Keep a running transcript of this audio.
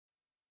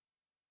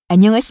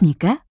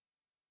안녕하십니까?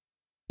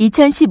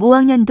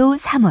 2015학년도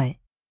 3월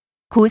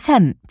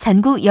고3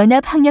 전국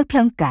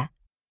연합학력평가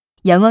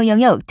영어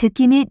영역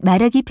듣기 및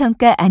말하기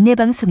평가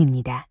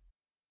안내방송입니다.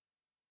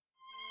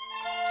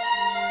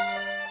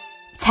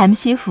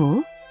 잠시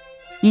후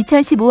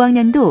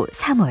 2015학년도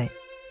 3월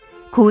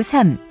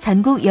고3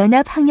 전국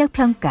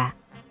연합학력평가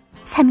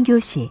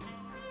 3교시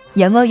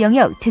영어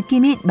영역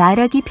듣기 및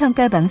말하기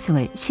평가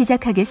방송을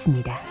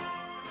시작하겠습니다.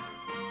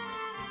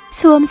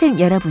 수험생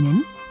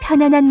여러분은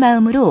편안한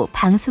마음으로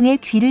방송에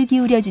귀를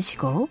기울여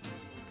주시고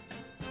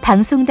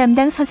방송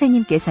담당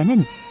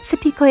선생님께서는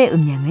스피커의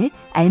음량을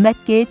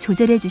알맞게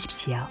조절해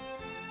주십시오.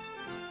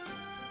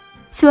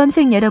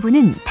 수험생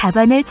여러분은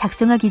답안을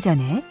작성하기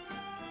전에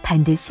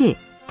반드시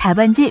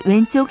답안지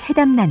왼쪽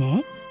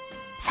해답란에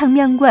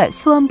성명과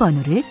수험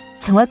번호를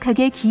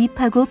정확하게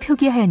기입하고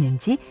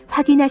표기하였는지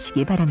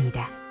확인하시기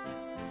바랍니다.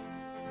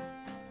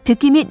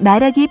 듣기 및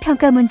말하기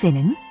평가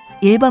문제는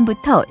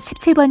 1번부터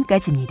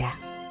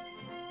 17번까지입니다.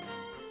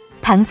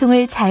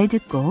 방송을 잘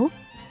듣고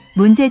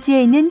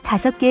문제지에 있는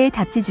 5개의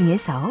답지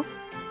중에서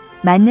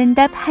맞는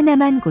답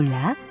하나만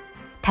골라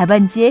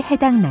답안지의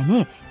해당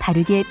란에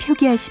바르게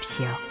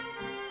표기하십시오.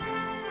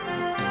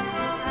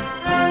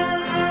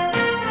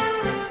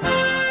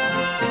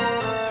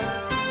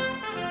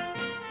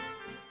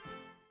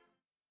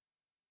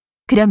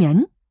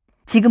 그러면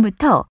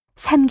지금부터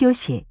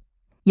 3교시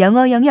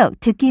영어 영역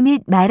듣기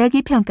및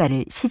말하기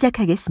평가를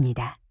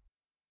시작하겠습니다.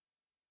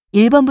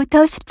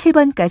 1번부터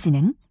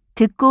 17번까지는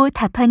듣고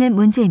답하는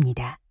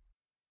문제입니다.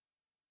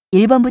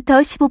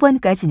 1번부터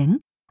 15번까지는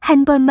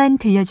한 번만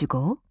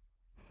들려주고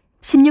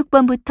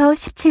 16번부터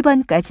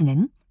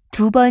 17번까지는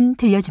 2번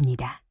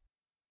들려줍니다.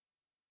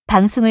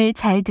 방송을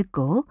잘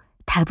듣고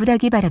답을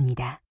하기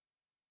바랍니다.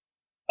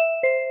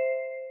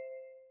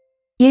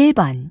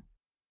 1번.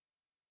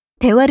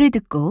 대화를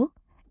듣고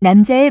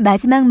남자의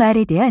마지막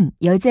말에 대한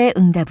여자의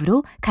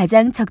응답으로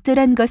가장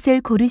적절한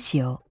것을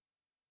고르시오.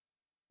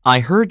 I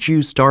heard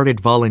you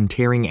started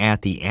volunteering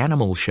at the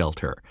animal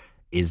shelter.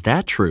 Is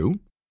that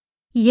true?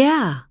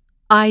 Yeah,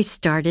 I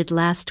started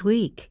last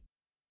week.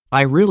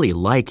 I really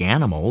like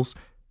animals.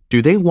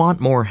 Do they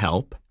want more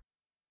help?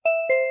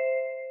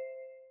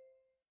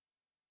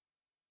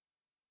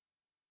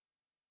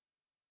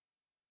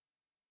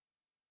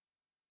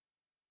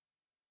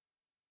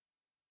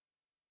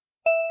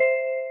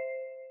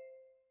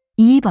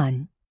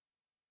 (2번)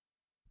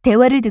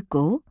 대화를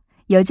듣고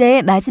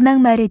여자의 마지막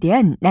말에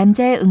대한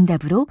남자의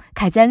응답으로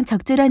가장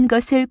적절한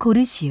것을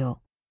고르시오.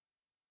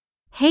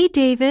 Hey,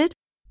 David,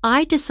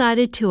 I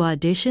decided to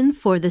audition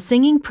for the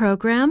singing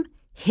program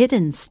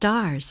Hidden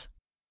Stars.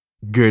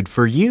 Good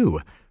for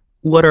you.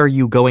 What are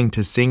you going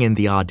to sing in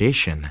the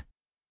audition?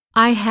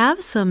 I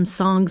have some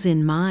songs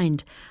in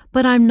mind,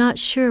 but I'm not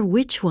sure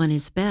which one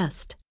is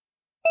best.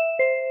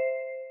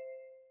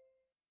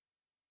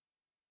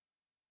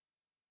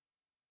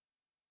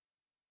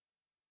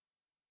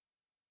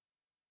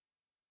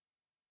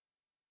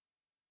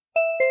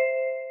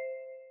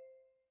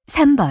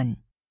 3번.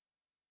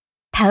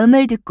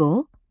 다음을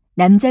듣고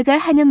남자가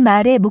하는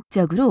말의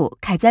목적으로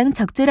가장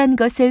적절한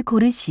것을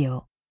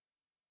고르시오.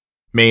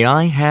 May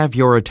I have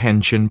your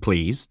attention,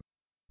 please?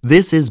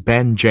 This is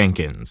Ben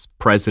Jenkins,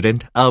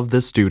 President of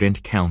the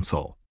Student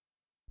Council.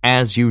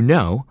 As you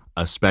know,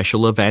 a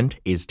special event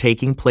is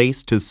taking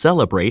place to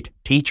celebrate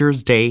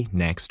Teachers' Day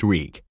next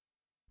week.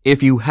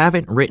 If you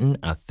haven't written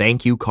a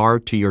thank you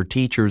card to your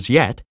teachers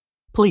yet,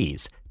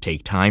 please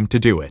take time to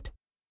do it.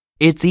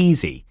 It's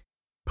easy.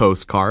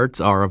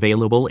 Postcards are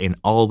available in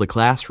all the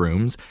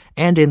classrooms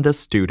and in the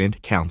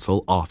Student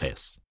Council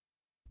office.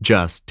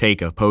 Just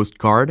take a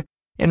postcard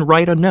and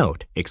write a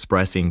note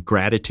expressing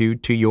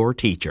gratitude to your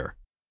teacher.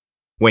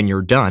 When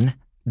you're done,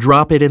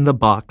 drop it in the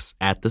box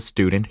at the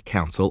Student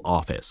Council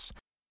office.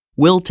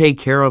 We'll take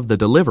care of the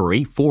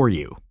delivery for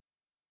you.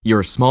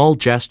 Your small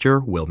gesture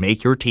will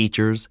make your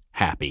teachers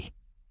happy.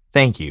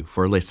 Thank you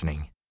for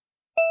listening.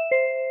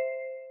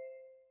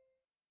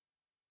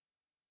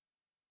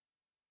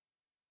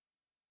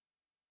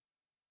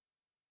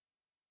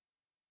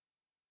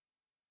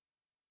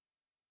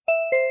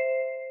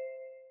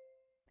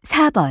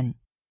 (4번)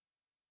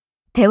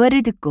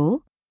 대화를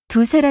듣고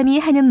두 사람이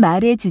하는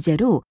말의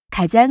주제로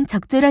가장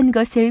적절한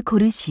것을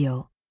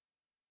고르시오.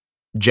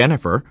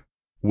 Jennifer,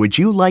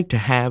 would you like to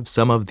have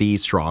some of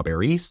these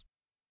strawberries?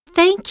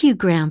 Thank you,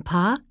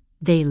 Grandpa.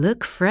 They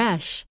look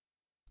fresh.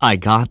 I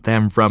got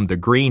them from the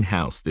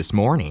greenhouse this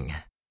morning.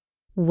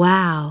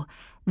 Wow,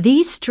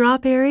 these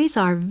strawberries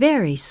are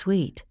very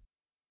sweet.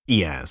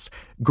 Yes,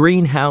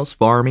 greenhouse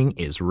farming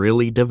is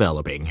really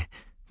developing.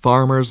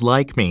 Farmers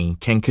like me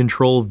can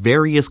control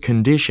various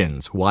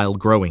conditions while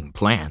growing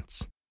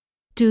plants.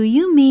 Do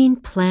you mean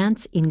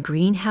plants in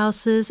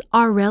greenhouses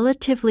are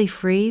relatively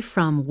free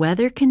from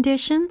weather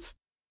conditions?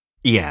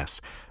 Yes,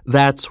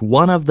 that's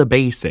one of the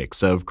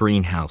basics of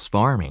greenhouse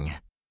farming.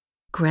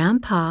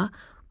 Grandpa,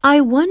 I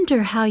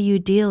wonder how you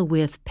deal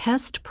with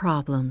pest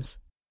problems.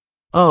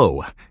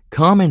 Oh,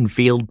 common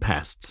field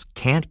pests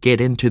can't get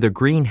into the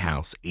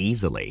greenhouse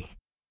easily.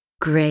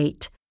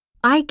 Great.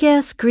 I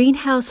guess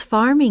greenhouse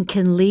farming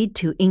can lead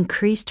to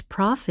increased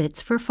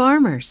profits for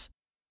farmers.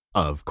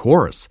 Of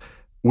course,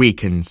 we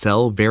can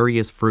sell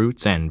various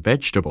fruits and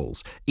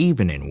vegetables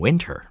even in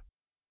winter.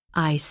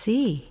 I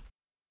see.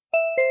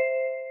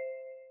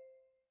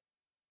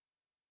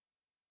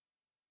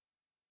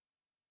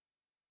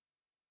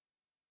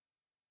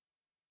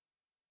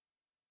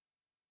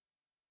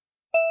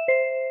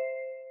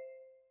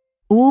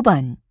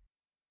 (5번)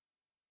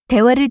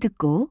 대화를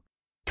듣고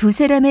두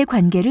사람의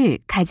관계를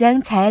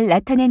가장 잘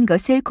나타낸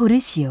것을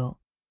고르시오.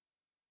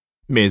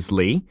 Ms.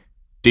 Lee,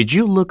 did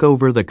you look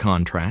over the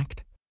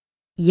contract?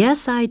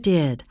 Yes, I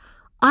did.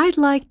 I'd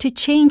like to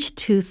change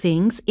two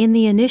things in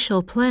the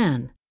initial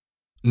plan.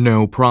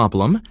 No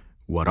problem.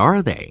 What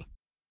are they?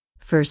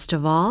 First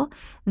of all,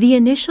 the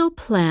initial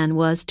plan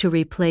was to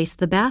replace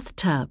the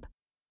bathtub,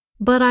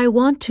 but I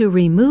want to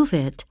remove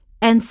it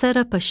and set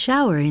up a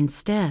shower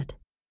instead.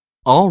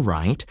 All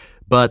right,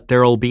 but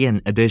there'll be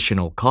an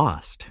additional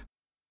cost.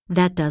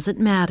 That doesn't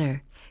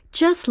matter.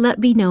 Just let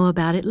me know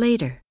about it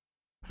later.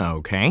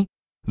 Okay,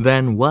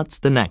 then what's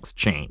the next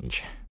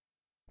change?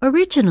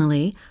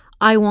 Originally,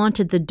 I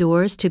wanted the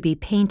doors to be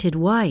painted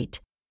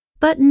white,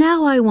 but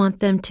now I want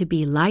them to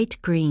be light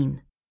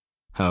green.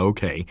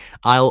 Okay,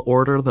 I'll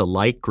order the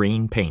light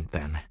green paint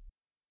then.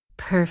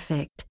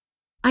 Perfect.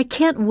 I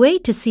can't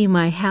wait to see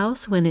my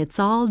house when it's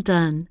all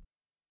done.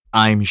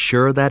 I'm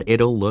sure that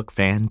it'll look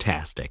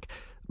fantastic.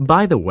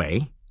 By the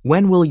way,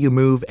 when will you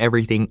move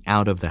everything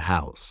out of the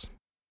house?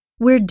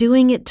 We're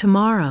doing it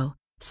tomorrow,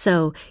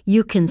 so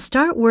you can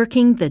start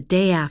working the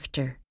day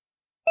after.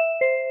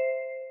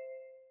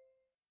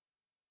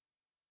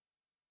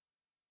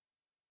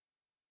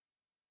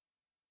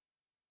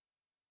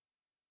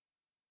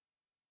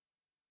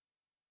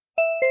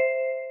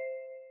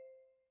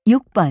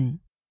 (6번)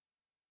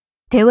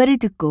 대화를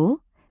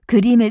듣고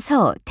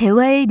그림에서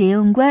대화의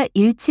내용과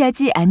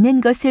일치하지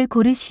않는 것을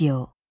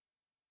고르시오.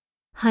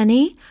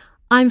 Honey,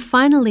 I'm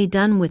finally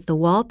done with the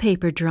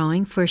wallpaper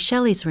drawing for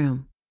Shelley's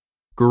room.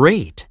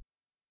 Great.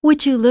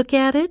 Would you look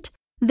at it?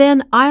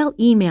 Then I'll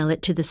email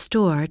it to the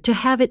store to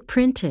have it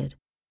printed.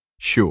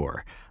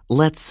 Sure.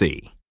 Let's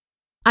see.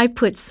 I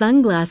put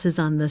sunglasses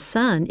on the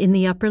sun in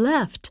the upper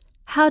left.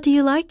 How do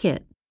you like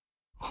it?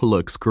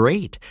 Looks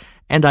great.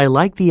 And I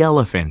like the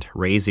elephant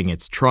raising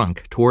its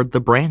trunk toward the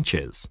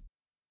branches.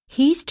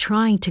 He's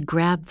trying to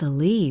grab the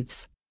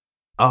leaves.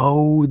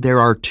 Oh, there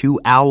are two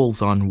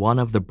owls on one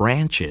of the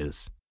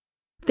branches.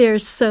 They're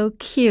so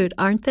cute,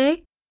 aren't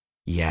they?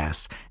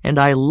 Yes, and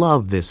I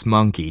love this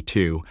monkey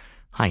too.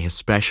 I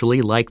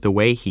especially like the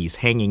way he's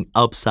hanging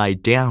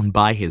upside down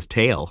by his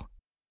tail.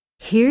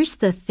 Here's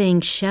the thing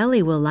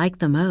Shelley will like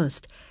the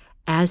most.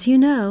 As you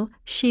know,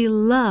 she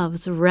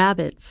loves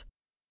rabbits.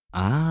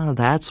 Ah,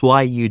 that's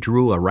why you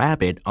drew a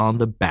rabbit on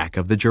the back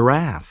of the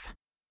giraffe.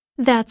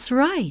 That's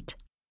right.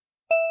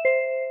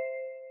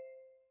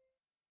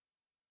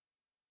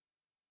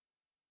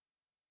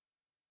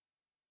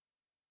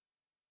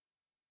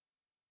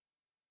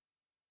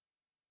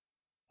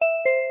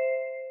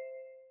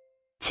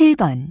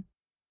 (7번)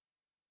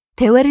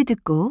 대화를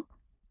듣고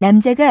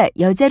남자가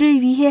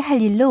여자를 위해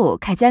할 일로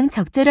가장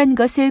적절한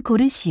것을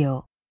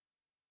고르시오.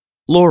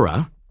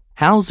 Laura,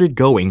 how's it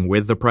going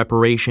with the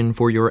preparation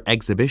for your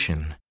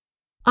exhibition?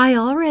 I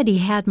already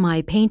had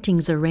my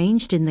paintings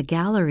arranged in the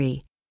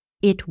gallery.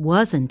 It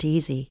wasn't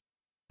easy.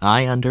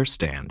 I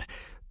understand.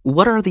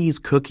 What are these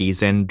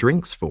cookies and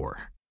drinks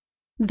for?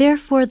 They're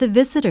for the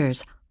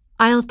visitors.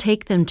 I'll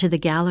take them to the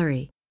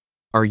gallery.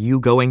 Are you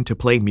going to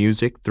play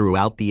music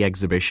throughout the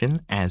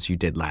exhibition as you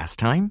did last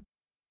time?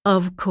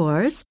 Of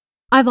course.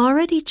 I've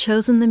already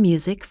chosen the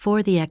music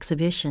for the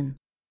exhibition.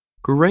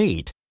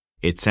 Great.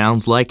 It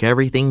sounds like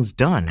everything's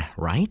done,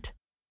 right?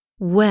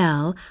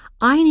 Well,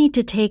 I need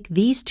to take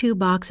these 2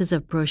 boxes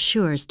of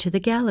brochures to the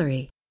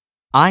gallery.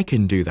 I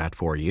can do that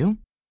for you.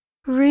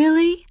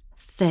 Really?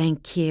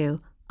 Thank you.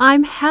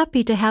 I'm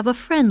happy to have a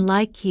friend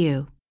like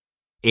you.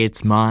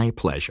 It's my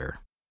pleasure.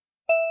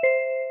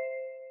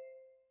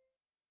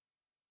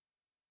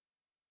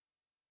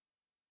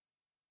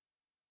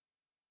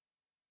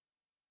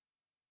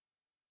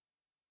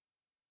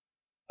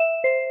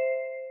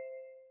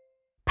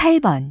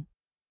 (8번)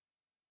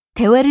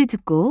 대화를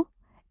듣고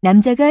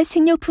남자가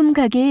식료품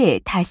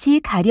가게에 다시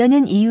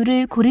가려는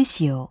이유를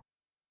고르시오.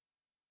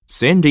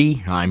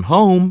 Cindy, I'm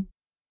home.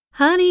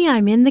 Honey,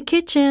 I'm in the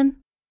kitchen.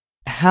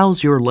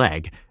 How's your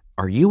leg?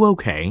 Are you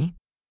okay?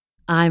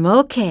 I'm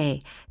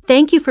okay.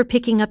 Thank you for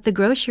picking up the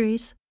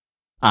groceries.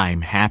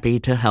 I'm happy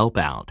to help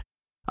out.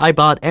 I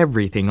bought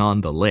everything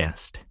on the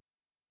list.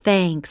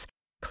 Thanks.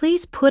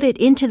 Please put it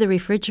into the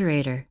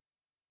refrigerator.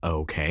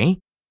 Okay.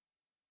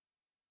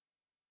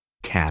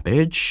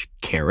 Cabbage,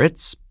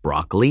 carrots,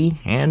 broccoli,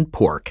 and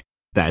pork.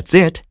 That's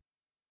it.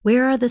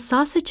 Where are the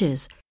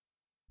sausages?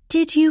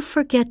 Did you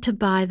forget to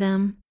buy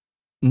them?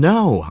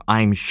 No,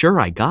 I'm sure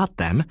I got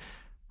them.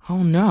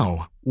 Oh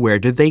no, where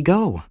did they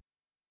go?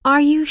 Are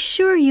you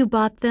sure you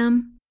bought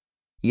them?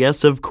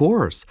 Yes, of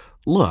course.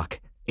 Look,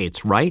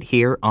 it's right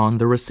here on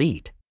the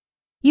receipt.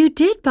 You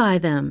did buy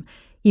them.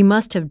 You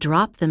must have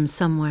dropped them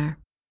somewhere.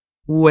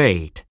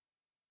 Wait.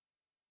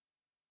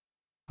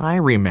 I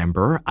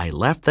remember I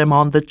left them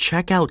on the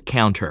checkout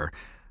counter.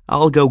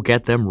 I'll go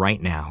get them right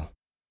now.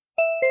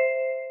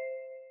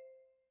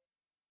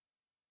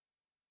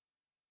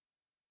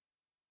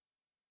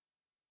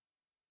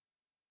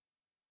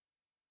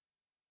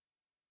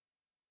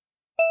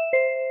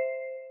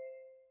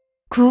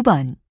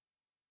 (9번)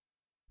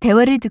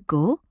 대화를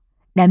듣고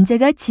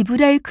남자가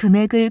지불할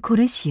금액을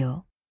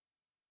고르시오.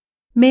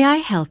 May I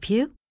help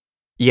you?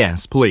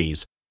 Yes,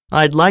 please.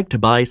 I'd like to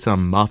buy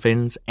some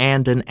muffins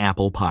and an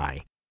apple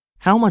pie.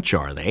 How much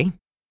are they?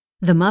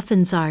 The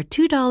muffins are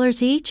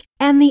 $2 each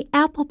and the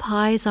apple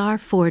pies are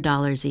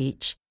 $4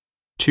 each.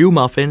 2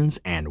 muffins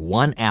and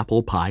 1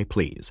 apple pie,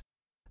 please.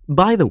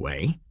 By the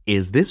way,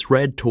 is this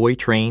red toy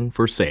train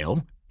for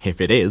sale?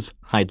 If it is,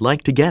 I'd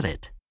like to get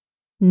it.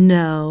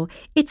 No,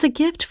 it's a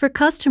gift for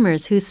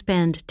customers who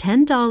spend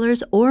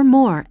 $10 or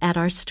more at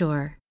our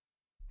store.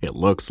 It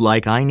looks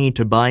like I need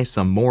to buy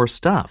some more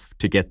stuff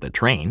to get the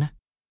train.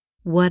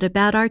 What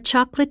about our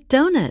chocolate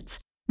donuts?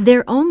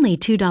 They're only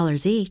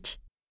 $2 each.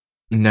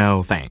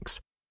 No,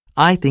 thanks.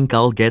 I think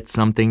I'll get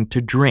something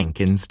to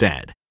drink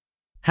instead.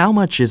 How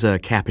much is a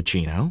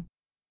cappuccino?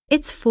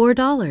 It's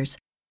 $4.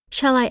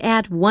 Shall I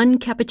add 1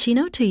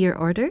 cappuccino to your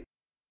order?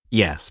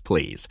 Yes,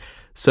 please.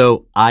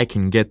 So I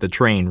can get the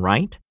train,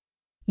 right?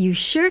 You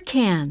sure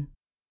can.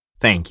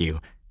 Thank you.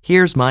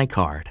 Here's my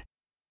card.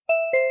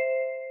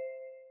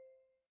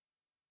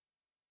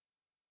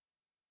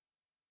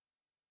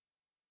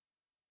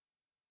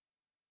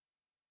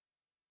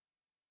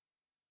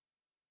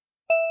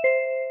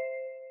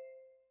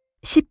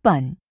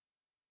 (10번)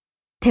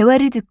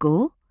 대화를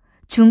듣고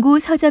중고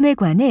서점에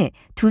관해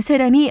두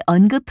사람이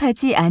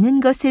언급하지 않은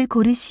것을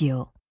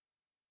고르시오.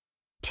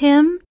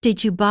 Tim,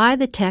 did you buy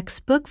the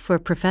textbook for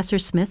Professor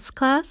Smith's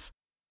class?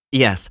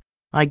 Yes,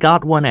 I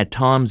got one at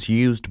Tom's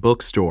used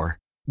bookstore.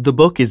 The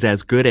book is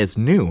as good as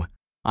new.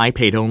 I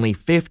paid only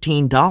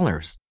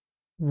 $15.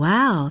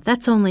 Wow,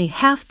 that's only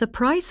half the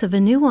price of a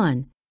new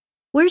one.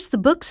 Where's the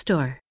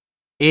bookstore?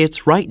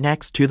 It's right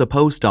next to the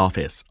post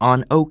office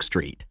on Oak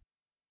Street.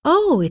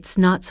 Oh, it's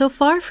not so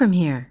far from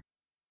here.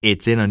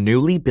 It's in a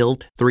newly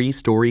built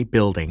 3-story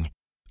building.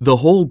 The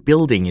whole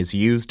building is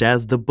used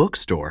as the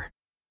bookstore.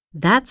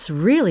 That's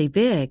really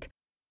big.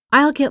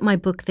 I'll get my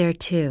book there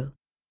too.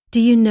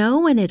 Do you know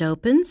when it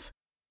opens?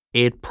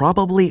 It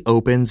probably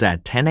opens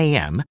at 10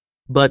 a.m.,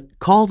 but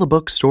call the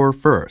bookstore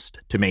first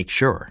to make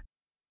sure.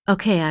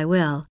 Okay, I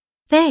will.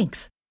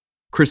 Thanks.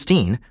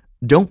 Christine,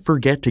 don't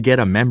forget to get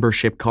a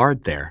membership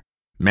card there.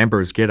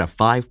 Members get a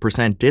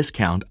 5%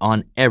 discount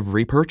on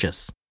every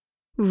purchase.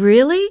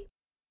 Really?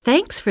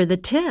 Thanks for the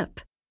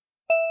tip.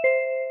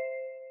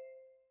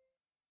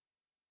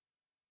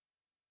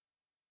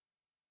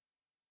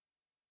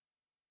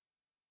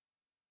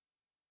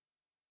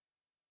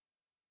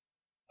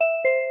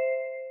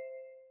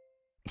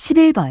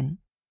 (11번)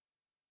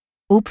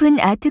 오픈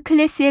아트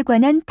클래스에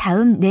관한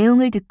다음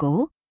내용을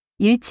듣고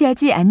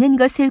일치하지 않는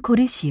것을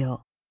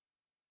고르시오.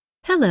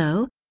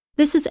 Hello,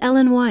 this is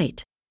Ellen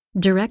White,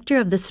 Director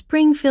of the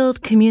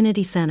Springfield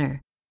Community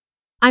Center.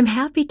 I'm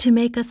happy to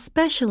make a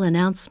special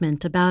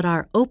announcement about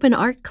our open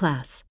art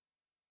class.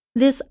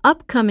 This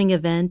upcoming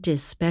event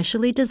is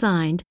specially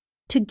designed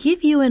to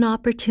give you an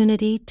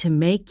opportunity to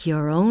make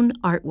your own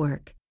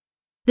artwork.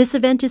 This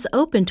event is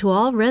open to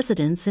all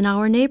residents in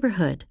our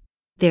neighborhood.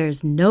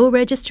 There's no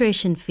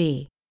registration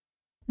fee.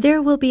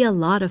 There will be a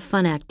lot of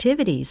fun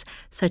activities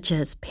such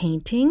as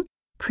painting,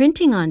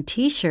 printing on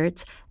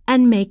t-shirts,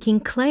 and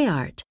making clay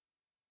art.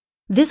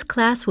 This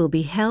class will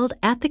be held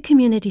at the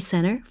Community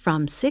Center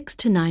from 6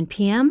 to 9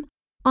 p.m.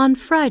 on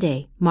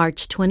Friday,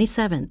 March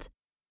 27th.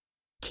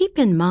 Keep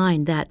in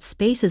mind that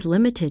space is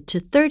limited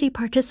to 30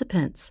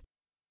 participants.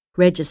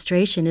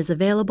 Registration is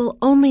available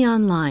only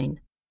online.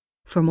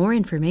 For more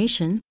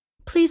information,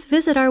 please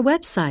visit our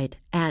website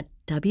at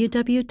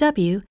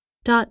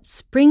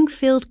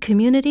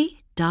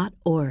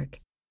www.springfieldcommunity.org.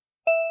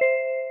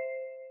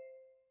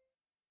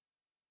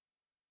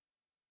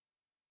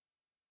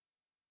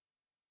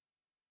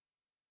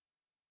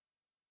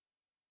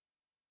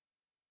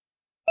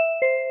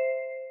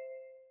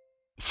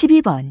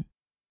 (12번)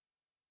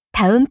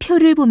 다음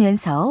표를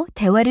보면서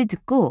대화를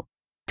듣고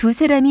두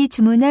사람이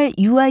주문할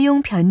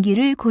유아용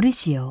변기를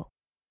고르시오.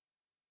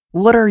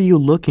 What are you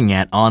looking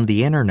at on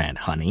the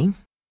internet, honey?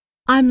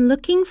 I'm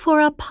looking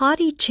for a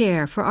potty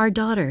chair for our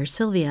daughter,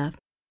 Sylvia.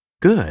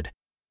 Good.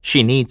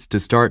 She needs to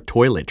start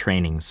toilet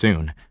training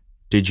soon.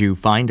 Did you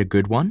find a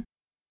good one?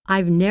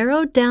 I've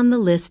narrowed down the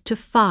list to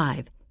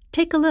 5.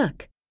 Take a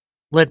look.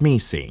 Let me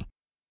see.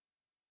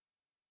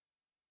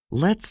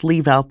 Let's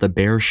leave out the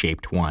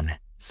bear-shaped one.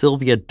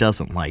 Sylvia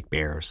doesn't like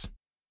bears.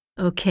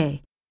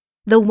 Okay.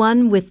 The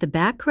one with the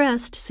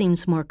backrest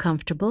seems more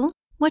comfortable.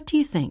 What do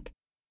you think?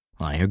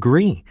 I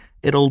agree.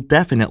 It'll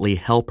definitely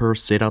help her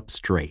sit up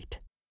straight.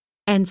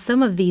 And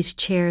some of these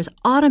chairs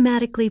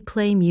automatically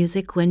play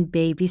music when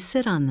babies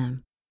sit on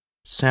them.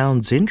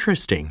 Sounds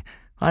interesting.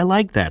 I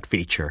like that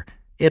feature.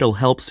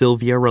 It'll help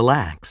Sylvia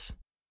relax.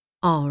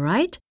 All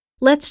right.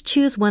 Let's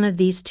choose one of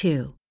these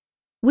two.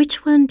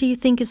 Which one do you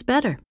think is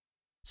better?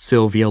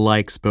 Sylvia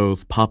likes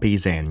both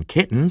puppies and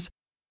kittens.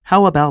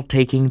 How about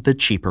taking the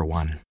cheaper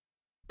one?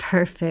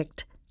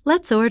 Perfect.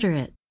 Let's order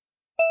it.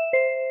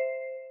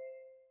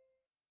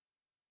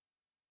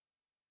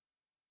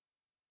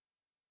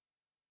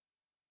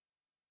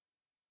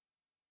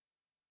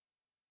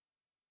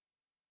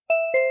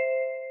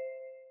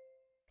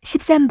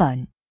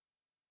 (13번)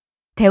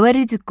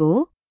 대화를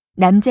듣고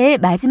남자의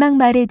마지막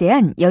말에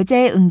대한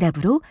여자의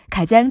응답으로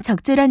가장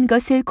적절한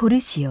것을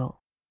고르시오.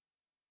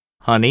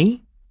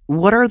 Honey,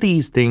 what are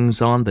these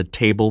things on the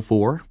table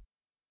for?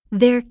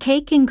 They're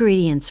cake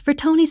ingredients for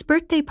Tony's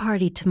birthday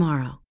party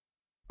tomorrow.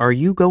 Are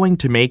you going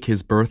to make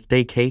his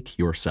birthday cake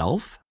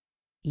yourself?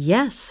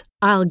 Yes,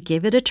 I'll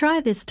give it a try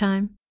this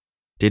time.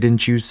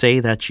 Didn't you say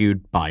that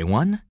you'd buy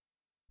one?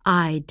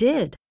 I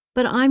did,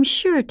 but I'm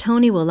sure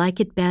Tony will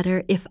like it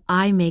better if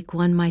I make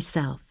one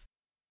myself.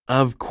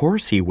 Of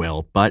course he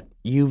will, but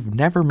you've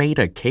never made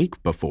a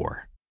cake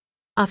before.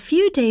 A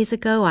few days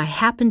ago, I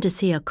happened to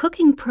see a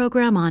cooking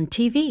program on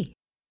TV.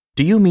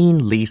 Do you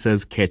mean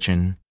Lisa's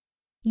Kitchen?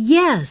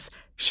 Yes,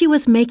 she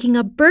was making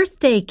a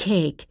birthday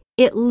cake.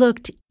 It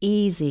looked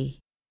easy.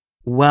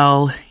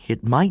 Well,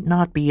 it might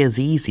not be as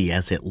easy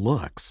as it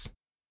looks.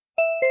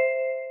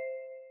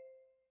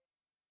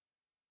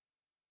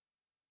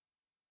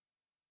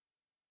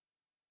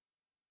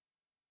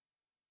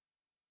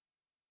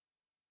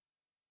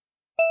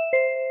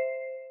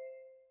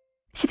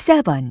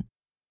 (14번)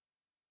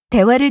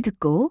 대화를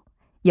듣고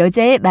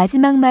여자의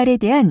마지막 말에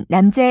대한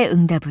남자의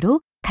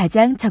응답으로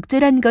가장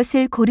적절한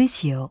것을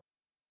고르시오.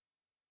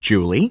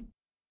 Julie,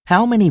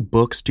 how many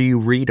books do you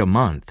read a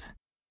month?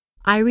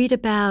 I read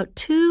about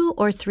 2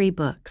 or 3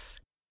 books.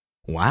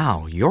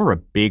 Wow, you're a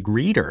big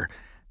reader.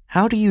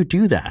 How do you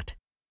do that?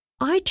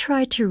 I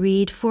try to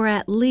read for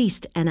at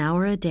least an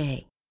hour a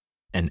day.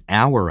 An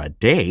hour a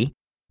day?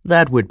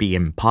 That would be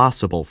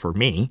impossible for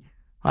me.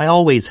 I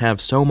always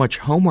have so much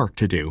homework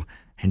to do,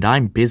 and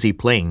I'm busy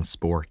playing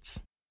sports.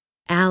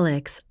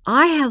 Alex,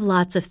 I have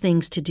lots of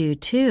things to do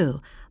too,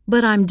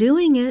 but I'm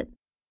doing it.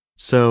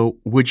 So,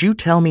 would you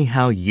tell me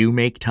how you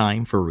make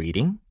time for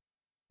reading?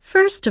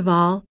 First of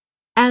all,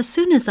 as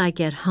soon as I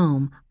get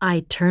home,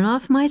 I turn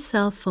off my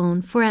cell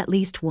phone for at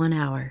least 1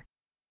 hour.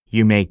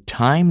 You make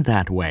time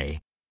that way.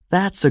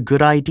 That's a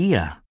good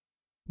idea.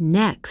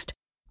 Next,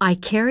 I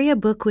carry a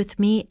book with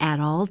me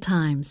at all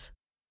times.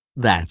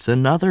 That's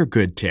another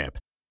good tip.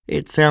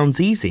 It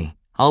sounds easy.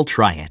 I'll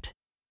try it.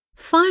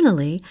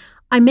 Finally,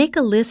 I make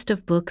a list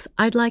of books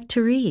I'd like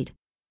to read.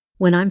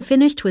 When I'm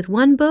finished with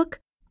one book,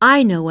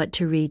 I know what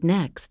to read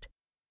next.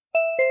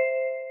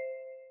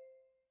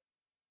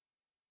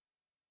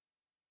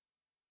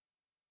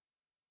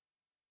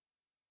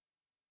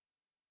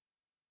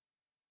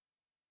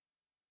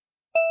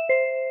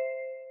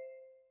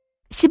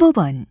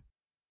 (15번)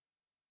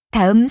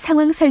 다음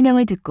상황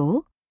설명을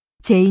듣고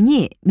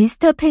제인이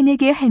미스터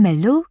펜에게 할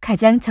말로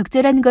가장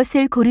적절한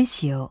것을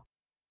고르시오.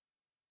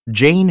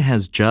 Jane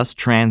has just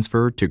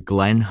transferred to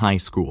Glen High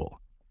School.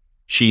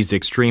 She's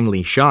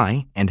extremely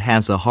shy and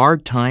has a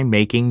hard time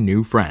making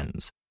new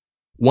friends.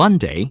 One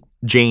day,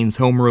 Jane's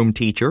homeroom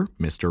teacher,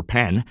 Mr.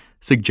 Penn,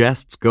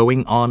 suggests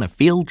going on a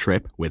field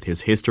trip with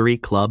his history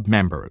club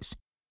members.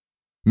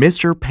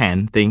 Mr.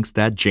 Penn thinks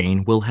that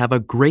Jane will have a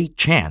great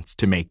chance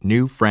to make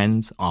new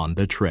friends on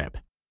the trip.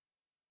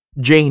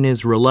 Jane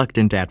is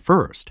reluctant at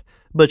first,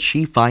 but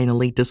she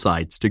finally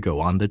decides to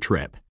go on the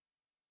trip.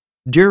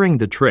 During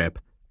the trip,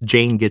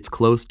 Jane gets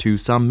close to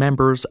some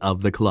members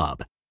of the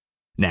club.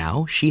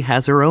 Now she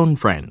has her own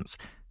friends.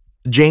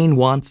 Jane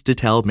wants to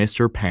tell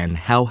Mr. Penn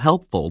how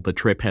helpful the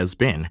trip has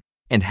been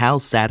and how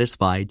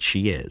satisfied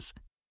she is.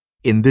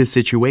 In this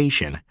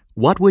situation,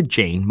 what would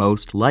Jane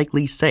most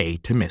likely say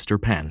to Mr.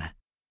 Penn?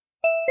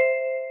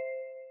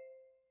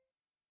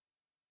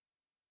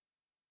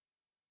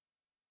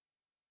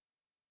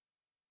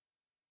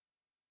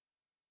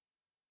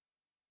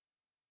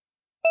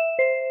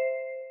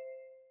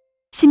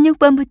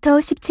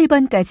 (16번부터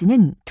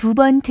 17번까지는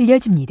 2번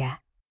들려줍니다.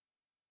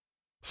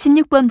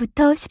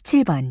 16번부터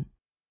 17번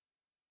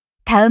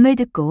다음을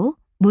듣고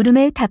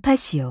물음에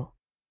답하시오.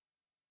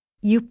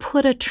 You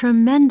put a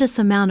tremendous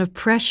amount of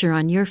pressure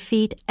on your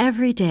feet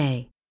every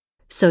day,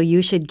 so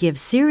you should give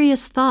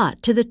serious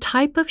thought to the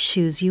type of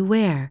shoes you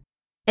wear,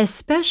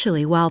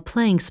 especially while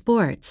playing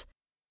sports.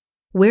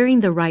 Wearing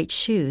the right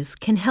shoes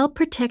can help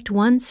protect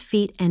one's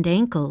feet and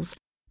ankles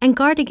and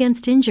guard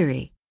against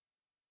injury.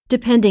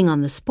 Depending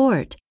on the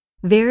sport,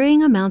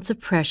 varying amounts of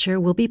pressure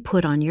will be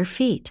put on your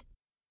feet.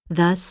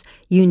 Thus,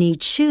 you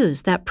need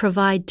shoes that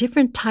provide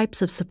different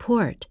types of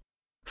support.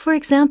 For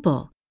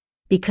example,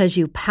 because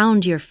you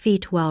pound your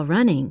feet while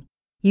running,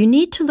 you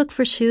need to look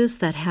for shoes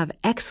that have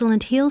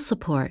excellent heel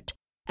support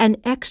and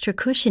extra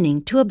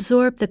cushioning to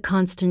absorb the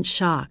constant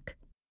shock.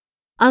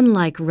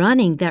 Unlike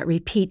running that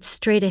repeats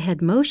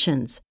straight-ahead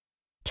motions,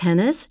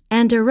 tennis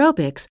and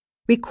aerobics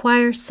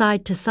require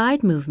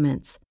side-to-side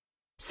movements.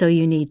 So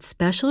you need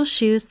special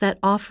shoes that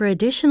offer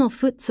additional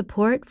foot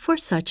support for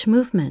such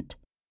movement.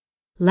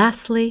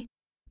 Lastly,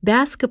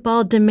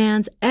 basketball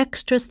demands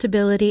extra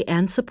stability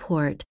and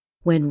support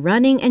when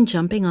running and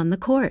jumping on the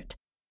court.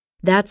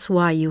 That's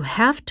why you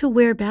have to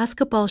wear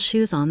basketball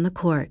shoes on the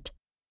court.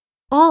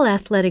 All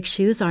athletic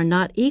shoes are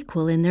not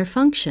equal in their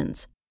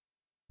functions.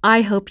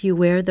 I hope you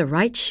wear the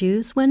right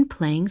shoes when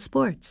playing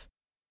sports.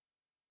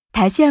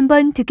 다시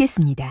한번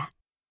듣겠습니다.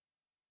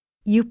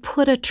 You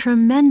put a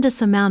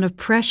tremendous amount of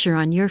pressure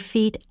on your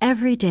feet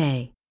every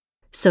day,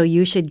 so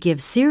you should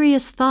give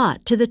serious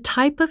thought to the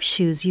type of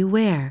shoes you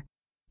wear,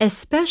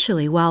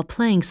 especially while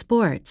playing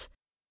sports.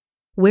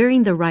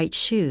 Wearing the right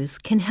shoes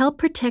can help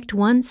protect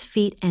one's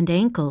feet and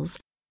ankles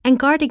and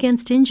guard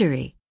against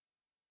injury.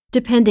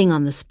 Depending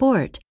on the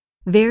sport,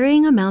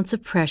 varying amounts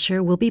of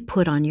pressure will be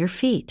put on your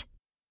feet.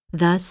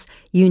 Thus,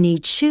 you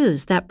need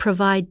shoes that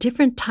provide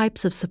different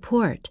types of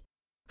support.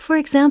 For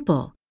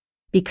example,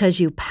 because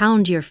you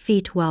pound your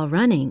feet while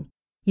running,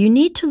 you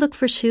need to look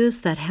for shoes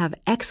that have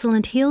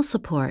excellent heel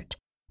support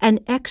and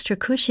extra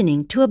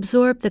cushioning to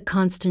absorb the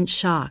constant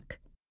shock.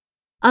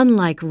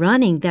 Unlike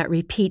running that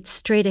repeats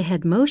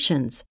straight-ahead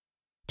motions,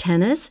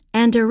 tennis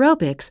and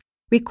aerobics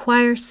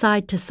require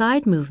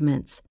side-to-side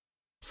movements,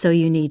 so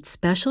you need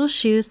special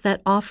shoes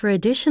that offer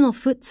additional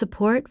foot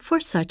support for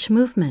such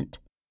movement.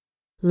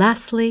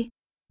 Lastly,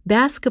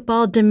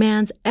 basketball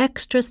demands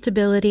extra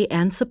stability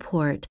and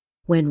support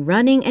when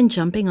running and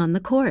jumping on the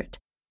court.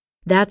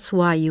 That's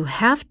why you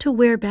have to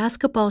wear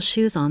basketball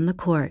shoes on the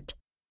court.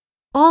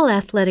 All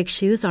athletic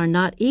shoes are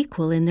not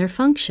equal in their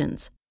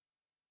functions.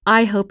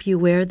 I hope you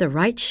wear the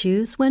right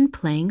shoes when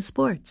playing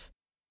sports.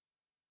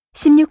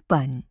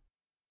 16번.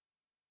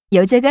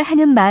 여자가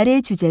하는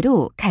말의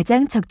주제로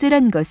가장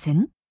적절한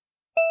것은?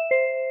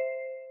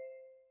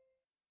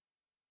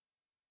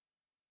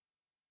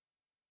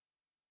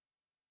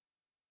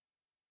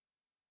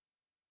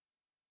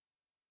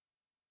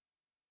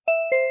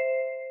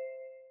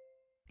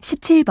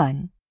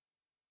 (17번)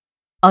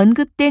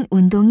 언급된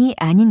운동이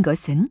아닌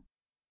것은?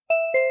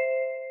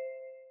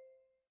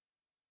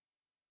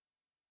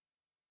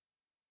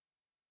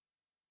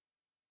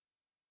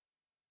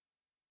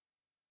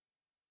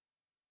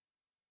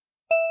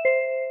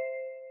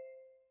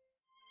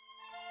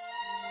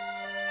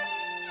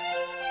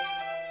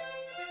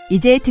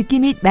 이제 듣기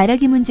및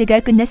말하기 문제가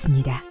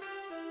끝났습니다.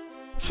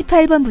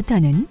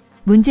 18번부터는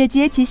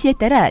문제지의 지시에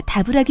따라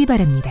답을 하기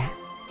바랍니다.